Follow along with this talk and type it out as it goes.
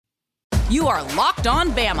You are Locked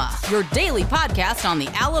On Bama, your daily podcast on the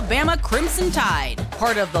Alabama Crimson Tide.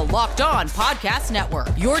 Part of the Locked On Podcast Network,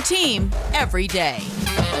 your team every day.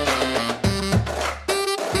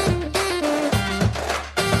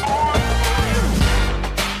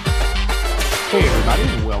 Hey everybody,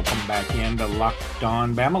 welcome back into Locked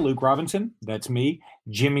On Bama. Luke Robinson, that's me.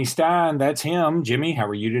 Jimmy Stein, that's him. Jimmy, how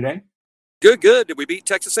are you today? Good. Did we beat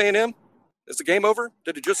Texas A&M? Is the game over?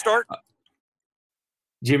 Did it just start?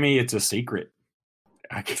 Jimmy, it's a secret.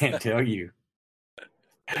 I can't tell you.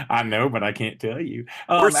 I know, but I can't tell you.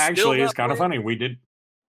 Actually, it's kind of funny. We didn't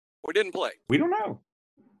play. We don't know.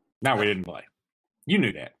 No, we didn't play. You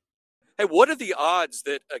knew that. Hey, what are the odds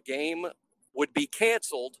that a game would be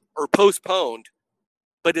canceled or postponed,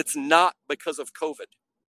 but it's not because of COVID?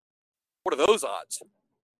 What are those odds?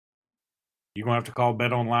 You're going to have to call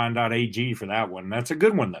betonline.ag for that one. That's a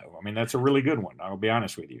good one, though. I mean, that's a really good one. I'll be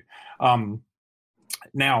honest with you.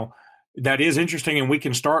 Now, that is interesting, and we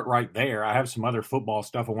can start right there. I have some other football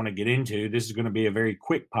stuff I want to get into. This is going to be a very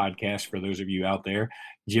quick podcast for those of you out there.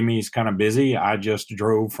 Jimmy's kind of busy. I just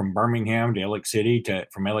drove from Birmingham to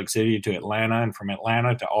from Alex City to Atlanta, and from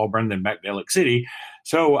Atlanta to Auburn, then back to Alex City.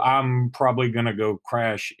 So I'm probably going to go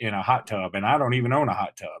crash in a hot tub, and I don't even own a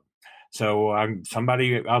hot tub. So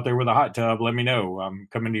somebody out there with a hot tub, let me know. I'm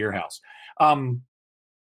coming to your house.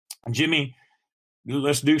 Jimmy,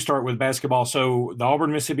 let's start with basketball. So the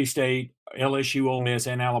Auburn, Mississippi State, LSU, Ole Miss,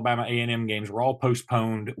 and Alabama A&M games were all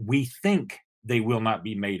postponed. We think they will not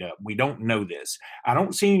be made up. We don't know this. I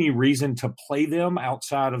don't see any reason to play them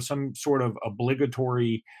outside of some sort of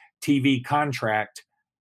obligatory TV contract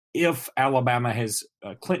if Alabama has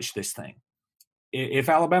clinched this thing. If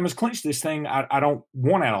Alabama's clinched this thing, I don't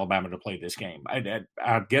want Alabama to play this game. I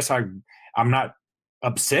guess I'm not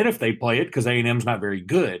upset if they play it because A&M's not very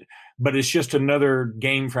good, but it's just another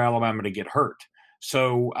game for Alabama to get hurt.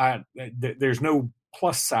 So there's no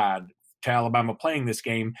plus side to Alabama playing this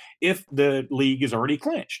game if the league is already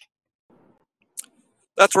clinched.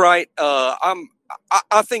 That's right. I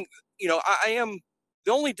think, I am.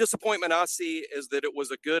 The only disappointment I see is that it was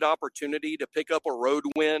a good opportunity to pick up a road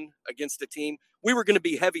win against a team. We were going to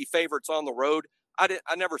be heavy favorites on the road. I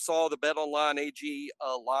never saw the BetOnline AG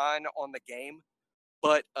line on the game,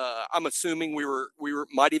 but I'm assuming we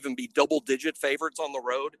might even be double-digit favorites on the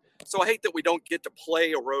road. So I hate that we don't get to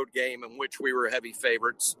play a road game in which we were heavy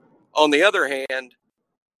favorites. On the other hand,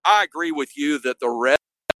 I agree with you that the rest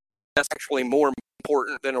is actually more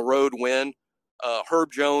important than a road win.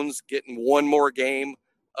 Herb Jones getting one more game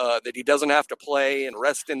that he doesn't have to play and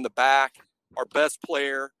rest in the back. Our best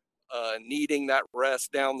player needing that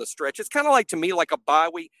rest down the stretch. It's kind of like, to me, like a bye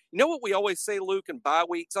week. You know what we always say, Luke, in bye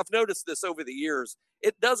weeks? I've noticed this over the years.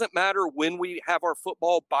 It doesn't matter when we have our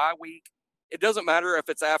football bye week. It doesn't matter if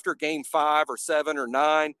it's after game 5 or 7 or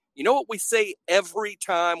 9. You know what we say every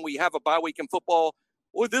time we have a bye week in football?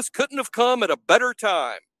 Well, this couldn't have come at a better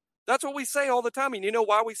time. That's what we say all the time. And you know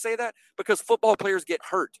why we say that? Because football players get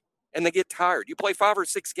hurt and they get tired. You play 5 or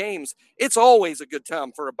 6 games. It's always a good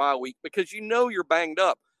time for a bye week because you're banged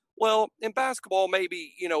up. Well, in basketball,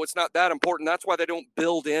 maybe, it's not that important. That's why they don't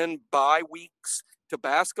build in bye weeks to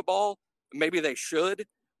basketball. Maybe they should.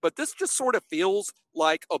 But this just sort of feels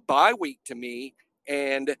like a bye week to me.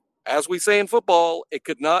 And as we say in football, it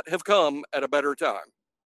could not have come at a better time.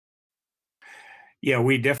 Yeah,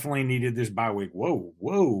 we definitely needed this bye week.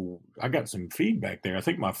 Whoa. I got some feedback there. I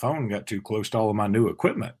think my phone got too close to all of my new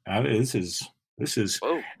equipment. This is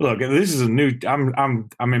Whoa. Look, this is a new I'm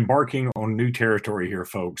embarking on new territory here,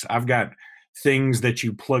 folks. I've got things that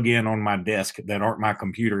you plug in on my desk that aren't my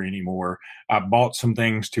computer anymore. I bought some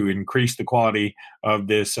things to increase the quality of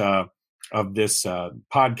this podcast.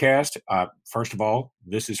 First of all,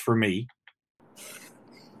 this is for me.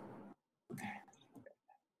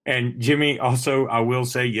 And Jimmy, also, I will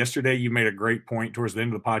say yesterday you made a great point towards the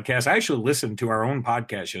end of the podcast. I actually listened to our own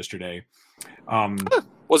podcast yesterday.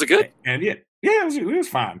 Was it good? And it was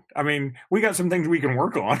fine. I mean, we got some things we can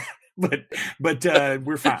work on, but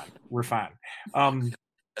we're fine. We're fine.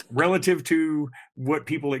 Relative to what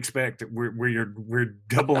people expect, we're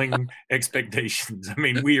doubling expectations. I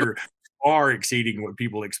mean, we are exceeding what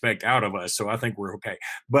people expect out of us. So I think we're okay.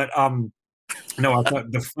 But no, I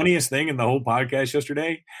thought the funniest thing in the whole podcast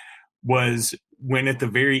yesterday was when at the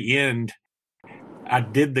very end I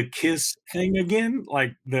did the kiss thing again,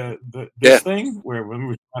 like this thing where when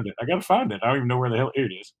we find it, I gotta find it. I don't even know where the hell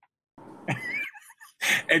it is.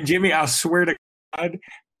 And Jimmy, I swear to God,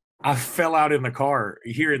 I fell out in the car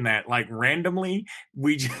hearing that, like randomly.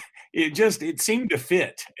 It seemed to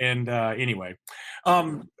fit. And anyway,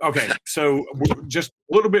 okay. So just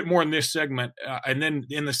a little bit more in this segment, and then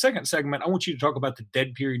in the second segment, I want you to talk about the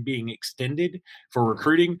dead period being extended for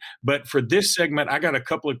recruiting. But for this segment, I got a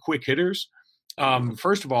couple of quick hitters.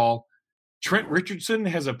 First of all, Trent Richardson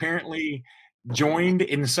has apparently joined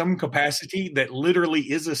in some capacity that literally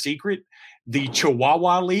is a secret, the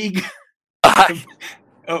Chihuahua League.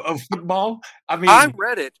 Of football. I mean, I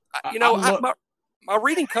read it. My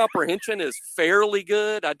reading comprehension is fairly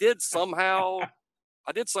good. I did somehow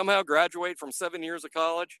graduate from 7 years of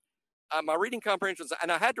college. My reading comprehension,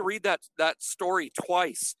 and I had to read that story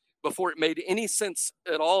twice before it made any sense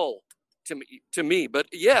at all to me. But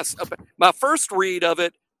yes, my first read of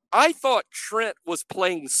it, I thought Trent was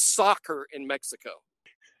playing soccer in Mexico.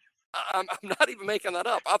 I'm not even making that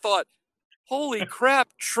up. I thought, holy crap,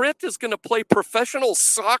 Trent is going to play professional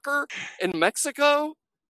soccer in Mexico?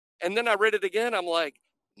 And then I read it again. I'm like,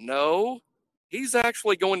 no, he's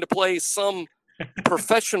actually going to play some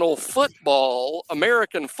professional football,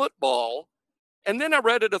 American football. And then I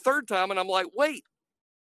read it a third time and I'm like, wait,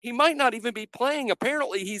 he might not even be playing.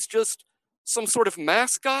 Apparently he's just some sort of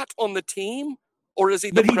mascot on the team. Or is he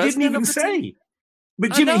the president? But he didn't even say.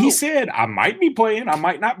 But Jimmy, he said, I might be playing, I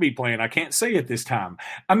might not be playing. I can't say at this time.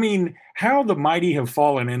 I mean, how the mighty have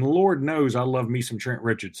fallen. And Lord knows I love me some Trent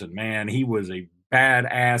Richardson. Man, he was a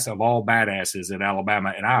badass of all badasses at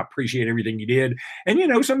Alabama. And I appreciate everything he did.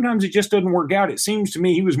 And, sometimes it just doesn't work out. It seems to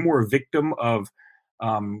me he was more a victim of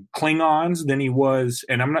Klingons than he was.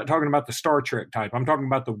 And I'm not talking about the Star Trek type. I'm talking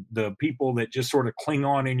about the people that just sort of cling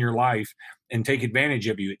on in your life and take advantage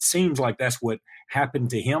of you. It seems like that's what happened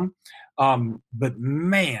to him. But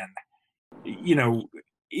man,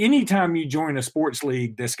 anytime you join a sports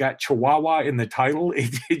league that's got Chihuahua in the title,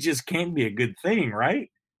 it just can't be a good thing, right?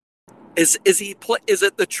 Is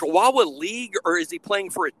it the Chihuahua League, or is he playing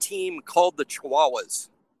for a team called the Chihuahuas?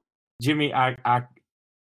 Jimmy, I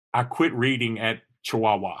quit reading at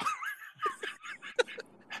Chihuahua.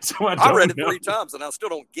 So I read it 3 times and I still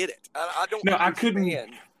don't get it. I don't know. I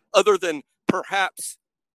couldn't. Other than perhaps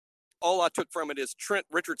all I took from it is Trent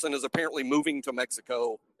Richardson is apparently moving to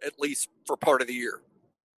Mexico, at least for part of the year.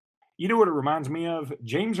 You know what it reminds me of?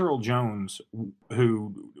 James Earl Jones,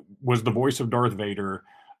 who was the voice of Darth Vader,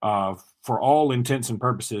 for all intents and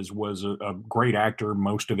purposes, was a great actor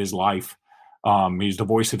most of his life. He's the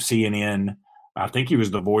voice of CNN. I think he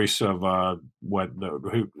was the voice of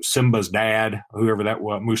Simba's dad, whoever that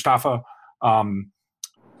was, Mustafa.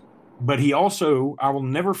 But he also, I will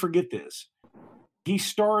never forget this, he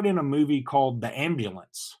starred in a movie called The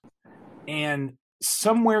Ambulance. And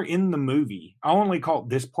somewhere in the movie, I only caught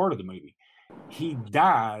this part of the movie, he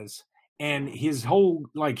dies. And his whole,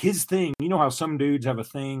 his thing, how some dudes have a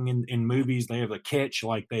thing in movies, they have a catch,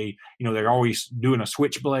 they're always doing a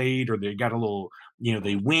switchblade, or they got a little,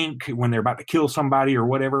 they wink when they're about to kill somebody or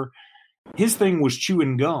whatever. His thing was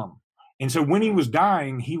chewing gum. And so when he was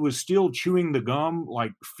dying, he was still chewing the gum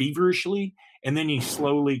feverishly. And then he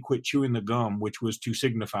slowly quit chewing the gum, which was to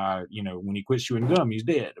signify, when he quits chewing gum, he's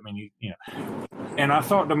dead. I mean, and I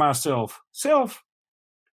thought to myself,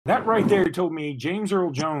 that right there told me James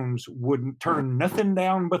Earl Jones would turn nothing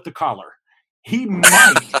down but the collar. He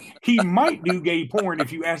might do gay porn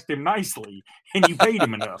if you asked him nicely and you paid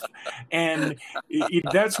him enough. And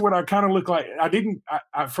that's what I kind of look like.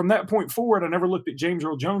 I from that point forward, I never looked at James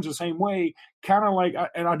Earl Jones the same way,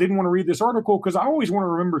 and I didn't want to read this article because I always want to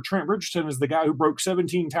remember Trent Richardson as the guy who broke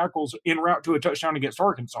 17 tackles en route to a touchdown against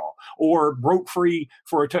Arkansas, or broke free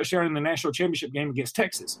for a touchdown in the national championship game against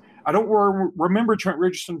Texas. I don't remember Trent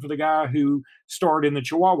Richardson for the guy who starred in the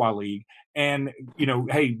Chihuahua League. And,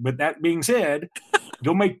 hey, but that being said,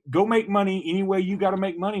 go make money any way you got to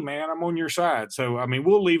make money, man. I'm on your side. So, I mean,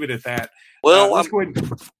 we'll leave it at that. Well,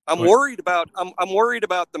 I'm worried about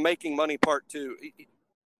the making money part too.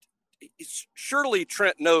 Surely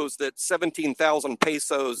Trent knows that 17,000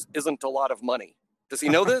 pesos isn't a lot of money. Does he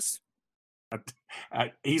know this?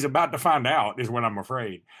 He's about to find out, is what I'm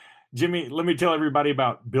afraid. Jimmy, let me tell everybody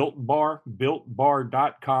about Built Bar,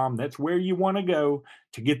 BuiltBar.com. That's where you want to go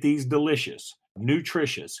to get these delicious,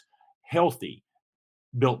 nutritious, healthy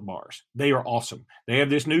Built Bars. They are awesome. They have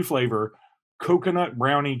this new flavor, coconut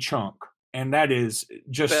brownie chunk, and that is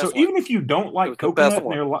just so. Even if you don't like coconut,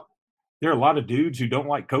 there are a lot of dudes who don't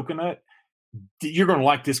like coconut. You're going to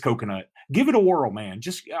like this coconut. Give it a whirl, man.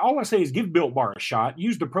 Just all I say is give Built Bar a shot.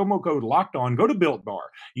 Use the promo code Locked On. Go to Built Bar.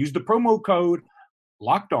 Use the promo code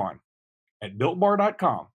Locked On at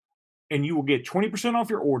BuiltBar.com, and you will get 20% off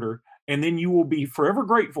your order, and then you will be forever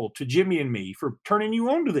grateful to Jimmy and me for turning you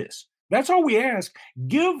on to this. That's all we ask.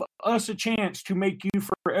 Give us a chance to make you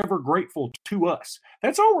forever grateful to us.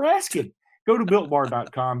 That's all we're asking. Go to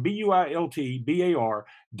BuiltBar.com,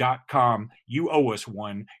 BuiltBar.com. You owe us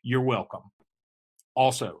one. You're welcome.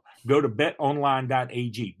 Also, go to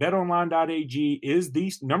betonline.ag. Betonline.ag is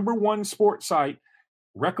the number one sports site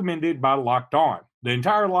recommended by Locked On. The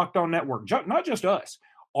entire Locked On network, not just us.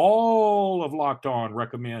 All of Locked On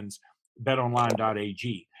recommends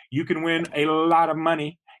betonline.ag. You can win a lot of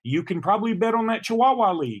money. You can probably bet on that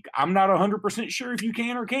Chihuahua League. I'm not 100% sure if you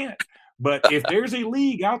can or can't. But if there's a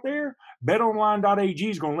league out there, betonline.ag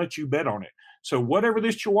is going to let you bet on it. So whatever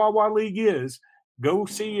this Chihuahua League is, go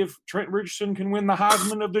see if Trent Richardson can win the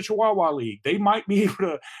Heisman of the Chihuahua League. They might be able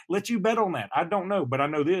to let you bet on that. I don't know, but I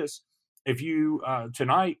know this. If you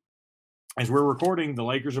tonight, as we're recording, the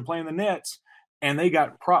Lakers are playing the Nets, and they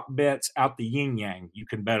got prop bets out the yin-yang. You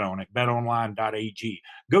can bet on it, betonline.ag.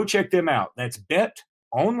 Go check them out. That's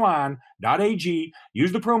betonline.ag.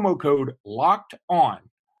 Use the promo code LOCKEDON,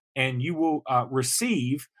 and you will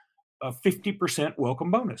receive a 50%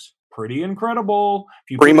 welcome bonus. Pretty incredible.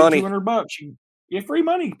 If you free put money, $200, you free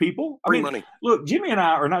money, people. Free money. Look, Jimmy and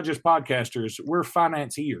I are not just podcasters; we're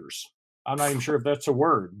financiers. I'm not even sure if that's a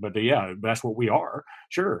word, but yeah, that's what we are.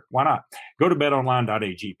 Sure, why not? Go to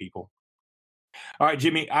betonline.ag, people. All right,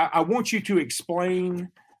 Jimmy, I want you to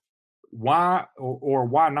explain why or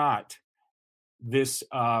why not this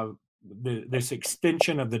this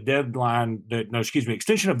extension of the deadline.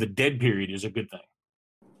 Extension of the dead period is a good thing.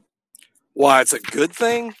 Why it's a good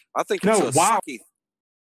thing? I think it's why? Sucky.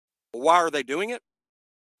 Why are they doing it?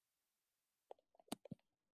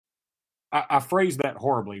 I phrased that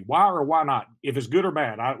horribly. Why or why not? If it's good or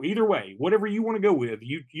bad, either way, whatever you want to go with,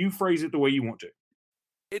 you phrase it the way you want to.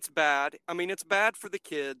 It's bad. I mean, it's bad for the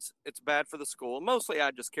kids. It's bad for the school. Mostly,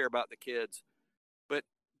 I just care about the kids. But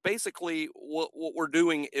basically, what we're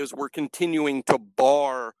doing is we're continuing to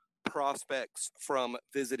bar prospects from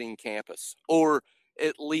visiting campus, or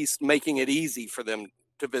at least making it easy for them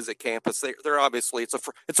to visit campus. They're obviously,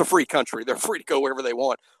 it's a free country. They're free to go wherever they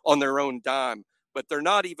want on their own dime. But they're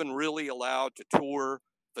not even really allowed to tour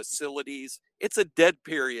facilities. It's a dead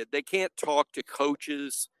period. They can't talk to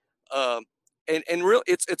coaches. And real,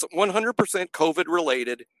 it's 100% COVID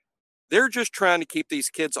related. They're just trying to keep these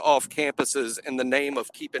kids off campuses in the name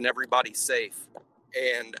of keeping everybody safe.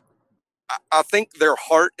 And I think their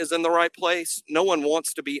heart is in the right place. No one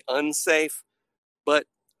wants to be unsafe. But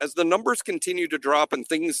as the numbers continue to drop and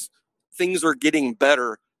things are getting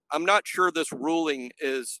better, I'm not sure this ruling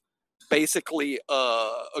is basically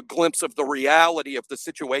a glimpse of the reality of the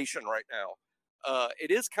situation right now. It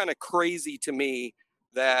is kind of crazy to me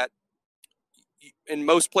that in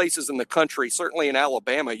most places in the country, certainly in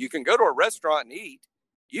Alabama, you can go to a restaurant and eat.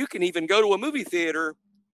 You can even go to a movie theater,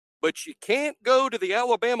 but you can't go to the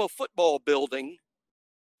Alabama football building.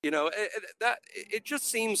 You know, it just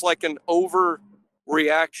seems like an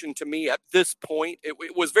overreaction to me at this point. It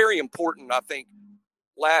was very important, I think,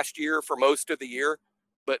 last year for most of the year.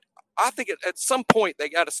 But I think at some point they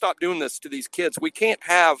got to stop doing this to these kids. We can't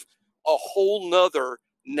have a whole nother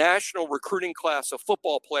national recruiting class of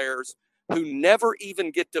football players who never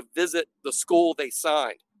even get to visit the school they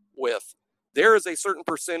signed with. There is a certain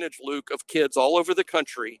percentage, Luke, of kids all over the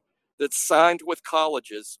country that signed with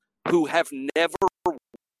colleges who have never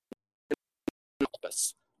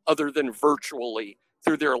campus other than virtually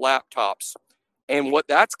through their laptops. And what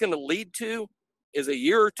that's going to lead to is a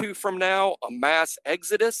year or two from now, a mass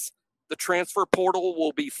exodus. The transfer portal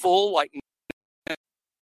will be full, like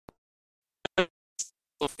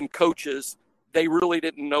coaches they really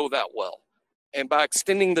didn't know that well. And by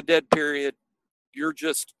extending the dead period, you're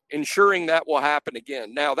just ensuring that will happen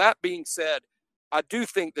again. Now, that being said, I do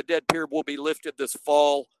think the dead period will be lifted this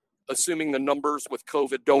fall, assuming the numbers with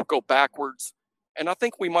COVID don't go backwards. And I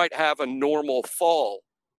think we might have a normal fall.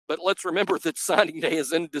 But let's remember that signing day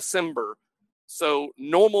is in December. So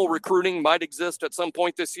normal recruiting might exist at some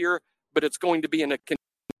point this year, but it's going to be in a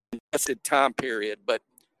contested time period. But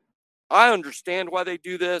I understand why they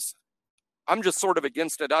do this. I'm just sort of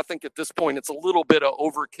against it. I think at this point it's a little bit of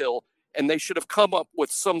overkill, and they should have come up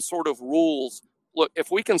with some sort of rules. Look,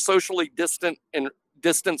 if we can socially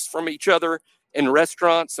distance from each other in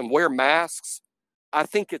restaurants and wear masks, I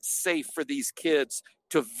think it's safe for these kids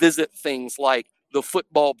to visit things like the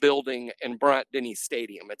football building and Bryant-Denny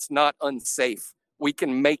Stadium. It's not unsafe. We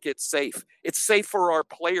can make it safe. It's safe for our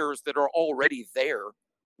players that are already there.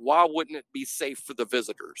 Why wouldn't it be safe for the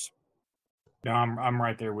visitors? No, I'm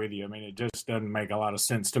right there with you. I mean, it just doesn't make a lot of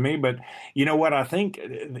sense to me. But you know what? I think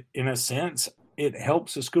in a sense, it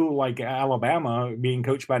helps a school like Alabama being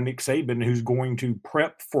coached by Nick Saban, who's going to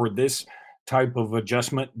prep for this type of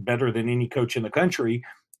adjustment better than any coach in the country.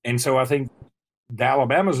 And so I think the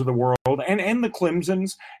Alabamas of the world and the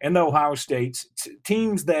Clemsons and the Ohio States,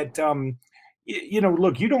 teams that,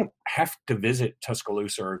 look, you don't have to visit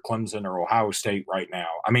Tuscaloosa or Clemson or Ohio State right now.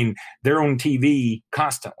 I mean, they're on TV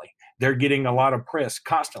constantly. They're getting a lot of press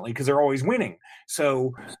constantly because they're always winning.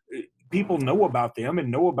 So people know about them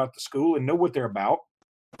and know about the school and know what they're about.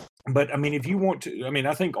 But, I mean, if you want to – I mean,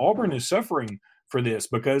 I think Auburn is suffering for this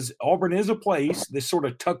because Auburn is a place that's sort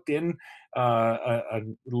of tucked in, a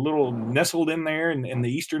little nestled in there in the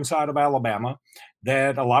eastern side of Alabama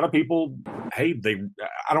that a lot of people – hey,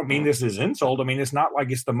 I don't mean this as insult. I mean, it's not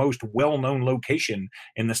like it's the most well-known location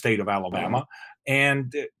in the state of Alabama.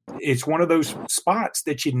 And it's one of those spots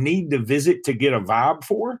that you need to visit to get a vibe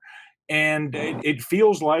for. And it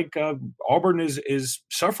feels like Auburn is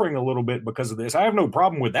suffering a little bit because of this. I have no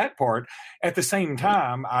problem with that part. At the same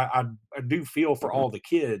time, I do feel for all the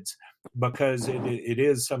kids because it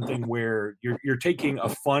is something where you're taking a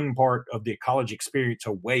fun part of the college experience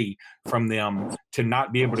away from them to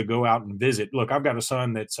not be able to go out and visit. Look, I've got a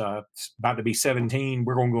son that's about to be 17.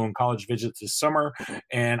 We're going to go on college visits this summer,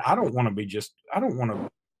 and I don't want to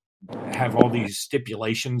have all these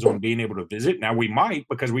stipulations on being able to visit. Now we might,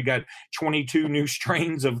 because we got 22 new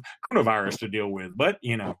strains of coronavirus to deal with, but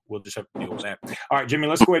we'll just have to deal with that. All right, Jimmy,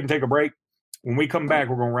 let's go ahead and take a break. When we come back,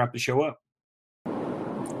 we're going to wrap the show up.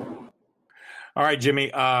 All right,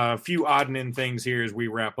 Jimmy, a few odd and end things here as we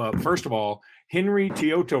wrap up. First of all, Henry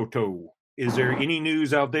To'oTo'o. Is there any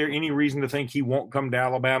news out there, any reason to think he won't come to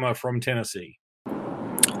Alabama from Tennessee?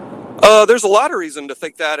 There's a lot of reason to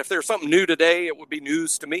think that. If there's something new today, it would be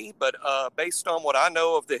news to me. But based on what I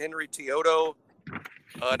know of the Henry To'oTo'o,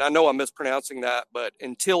 and I know I'm mispronouncing that, but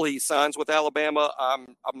until he signs with Alabama,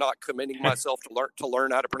 I'm not committing myself to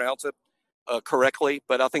learn how to pronounce it correctly.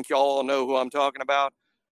 But I think you all know who I'm talking about.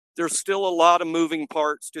 There's still a lot of moving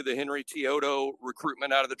parts to the Henry To'oTo'o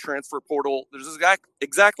recruitment out of the transfer portal. There's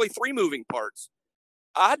exactly 3 moving parts.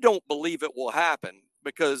 I don't believe it will happen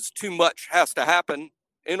because too much has to happen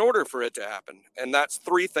in order for it to happen. And that's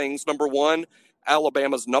 3 things. Number 1,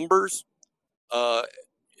 Alabama's numbers.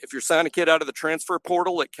 If you're signing a kid out of the transfer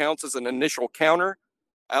portal, it counts as an initial counter.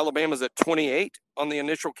 Alabama's at 28 on the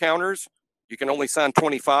initial counters. You can only sign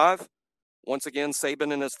 25. Once again,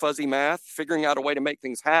 Saban and his fuzzy math, figuring out a way to make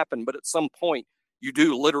things happen. But at some point, you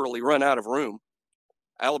do literally run out of room.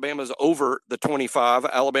 Alabama's over the 25.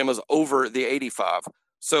 Alabama's over the 85.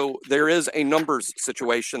 So there is a numbers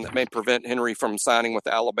situation that may prevent Henry from signing with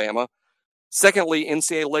Alabama. Secondly,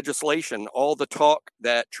 NCAA legislation, all the talk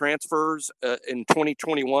that transfers in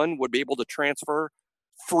 2021 would be able to transfer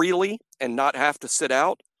freely and not have to sit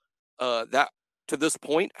out. That to this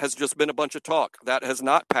point has just been a bunch of talk. That has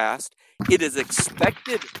not passed. It is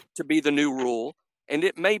expected to be the new rule, and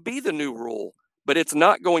it may be the new rule, but it's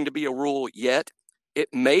not going to be a rule yet. It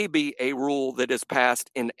may be a rule that is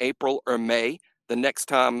passed in April or May, the next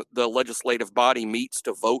time the legislative body meets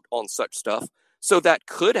to vote on such stuff. So that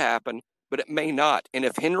could happen, but it may not. And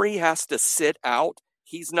if Henry has to sit out,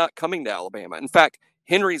 he's not coming to Alabama. In fact,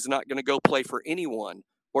 Henry's not going to go play for anyone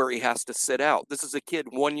where he has to sit out. This is a kid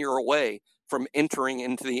 1 year away from entering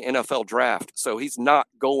into the NFL draft. So he's not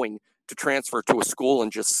going to transfer to a school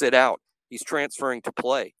and just sit out. He's transferring to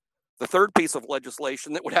play. The third piece of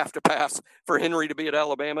legislation that would have to pass for Henry to be at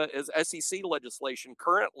Alabama is SEC legislation.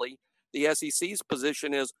 Currently, the SEC's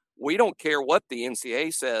position is we don't care what the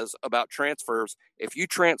NCAA says about transfers. If you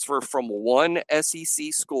transfer from one SEC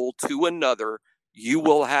school to another, you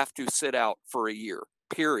will have to sit out for a year,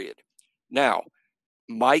 period. Now,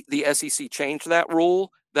 might the SEC change that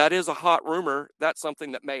rule? That is a hot rumor. That's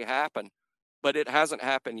something that may happen, but it hasn't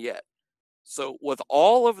happened yet. So with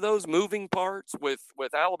all of those moving parts, with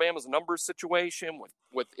Alabama's numbers situation,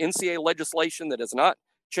 with NCAA legislation that has not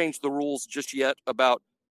changed the rules just yet about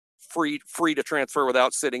free to transfer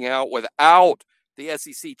without sitting out, without the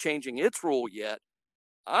SEC changing its rule yet,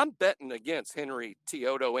 I'm betting against Henry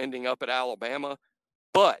To'oTo'o ending up at Alabama.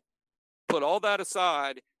 But put all that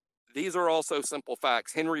aside, these are also simple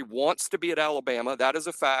facts. Henry wants to be at Alabama. That is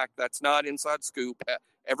a fact. That's not inside scoop.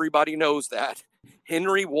 Everybody knows that.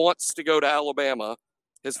 Henry wants to go to Alabama.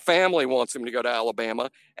 His family wants him to go to Alabama.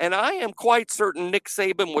 And I am quite certain Nick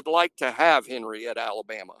Saban would like to have Henry at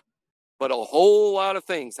Alabama. But a whole lot of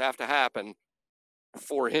things have to happen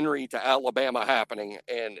for Henry to Alabama happening.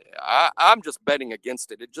 And I'm just betting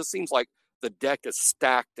against it. It just seems like the deck is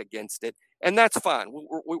stacked against it. And that's fine.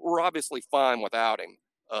 We're obviously fine without him.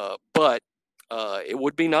 But it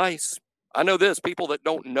would be nice. I know this, people that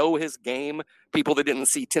don't know his game, people that didn't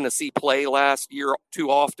see Tennessee play last year too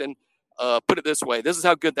often, put it this way. This is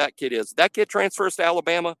how good that kid is. That kid transfers to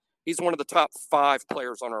Alabama. He's one of the top 5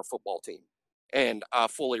 players on our football team. And I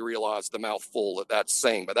fully realize the mouthful that that's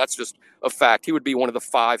saying, but that's just a fact. He would be one of the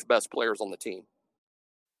 5 best players on the team.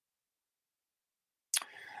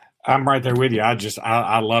 I'm right there with you.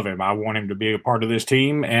 I love him. I want him to be a part of this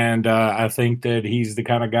team, and I think that he's the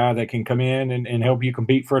kind of guy that can come in and help you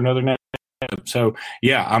compete for another net. So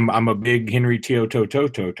yeah, I'm a big Henry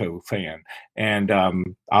ToTo fan,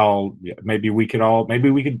 and maybe we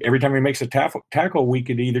could every time he makes a tackle, we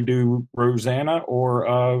could either do Rosanna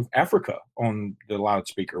or Africa on the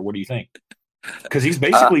loudspeaker. What do you think? Because he's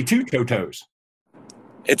basically 2 Totos.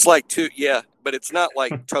 It's like 2, yeah, but it's not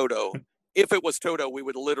like Toto. If it was Toto, we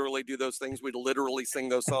would literally do those things. We'd literally sing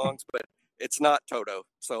those songs, but it's not Toto.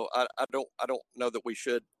 So I don't know that we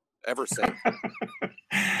should ever sing.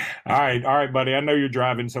 All right, buddy. I know you're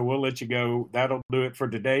driving, so we'll let you go. That'll do it for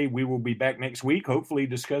today. We will be back next week, hopefully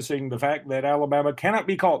discussing the fact that Alabama cannot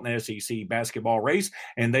be caught in the SEC basketball race,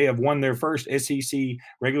 and they have won their first SEC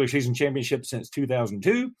regular season championship since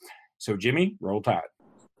 2002. So, Jimmy, roll Tide.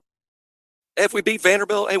 If we beat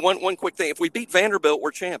Vanderbilt, hey, one quick thing. If we beat Vanderbilt,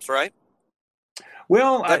 we're champs, right?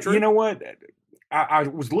 Well, you know what? I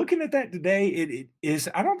was looking at that today. It is.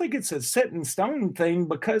 I don't think it's a set in stone thing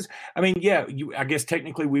because, I mean, yeah, I guess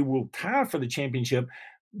technically we will tie for the championship,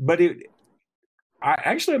 but I'm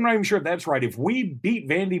not even sure if that's right. If we beat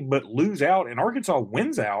Vandy but lose out and Arkansas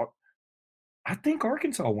wins out, I think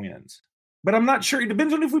Arkansas wins. But I'm not sure. It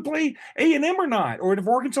depends on if we play A&M or not, or if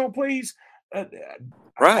Arkansas plays.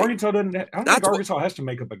 Right. Arkansas doesn't. I don't think Arkansas has to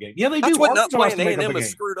make up a game. Yeah, they do. That's what not Arkansas playing A&M is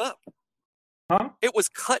screwed up. Huh? It was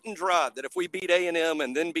cut and dried that if we beat A&M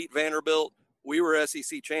and then beat Vanderbilt, we were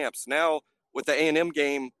SEC champs. Now, with the A&M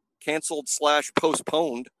game canceled /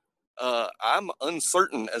 postponed, I'm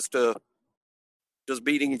uncertain as to does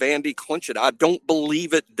beating Vandy clinch it. I don't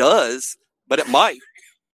believe it does, but it might.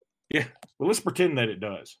 Yeah. Well, let's pretend that it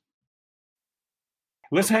does.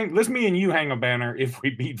 Let's me and you hang a banner if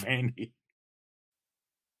we beat Vandy.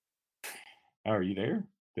 Are you there?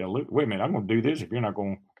 Wait a minute. I'm going to do this if you're not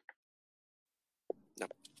going. No.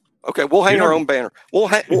 Okay, we'll hang our own banner. We'll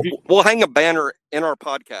hang a banner in our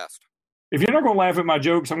podcast. If you're not going to laugh at my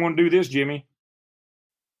jokes, I'm going to do this, Jimmy.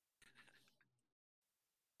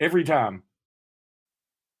 Every time.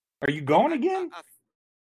 Are you gone again?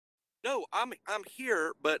 No, I'm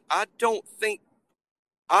here, but I don't think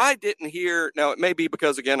I didn't hear. Now, it may be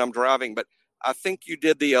because, again, I'm driving, but I think you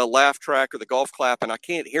did the laugh track or the golf clap, and I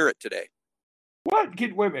can't hear it today. What?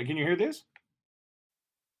 Wait a minute. Can you hear this?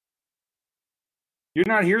 You're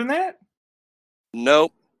not hearing that?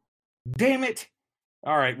 Nope. Damn it.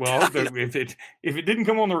 All right. Well, if it didn't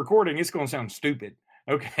come on the recording, it's going to sound stupid.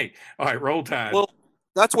 Okay. All right. Roll Tide. Well,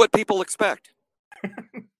 that's what people expect. All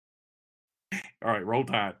right. Roll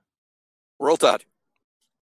Tide. Roll Tide.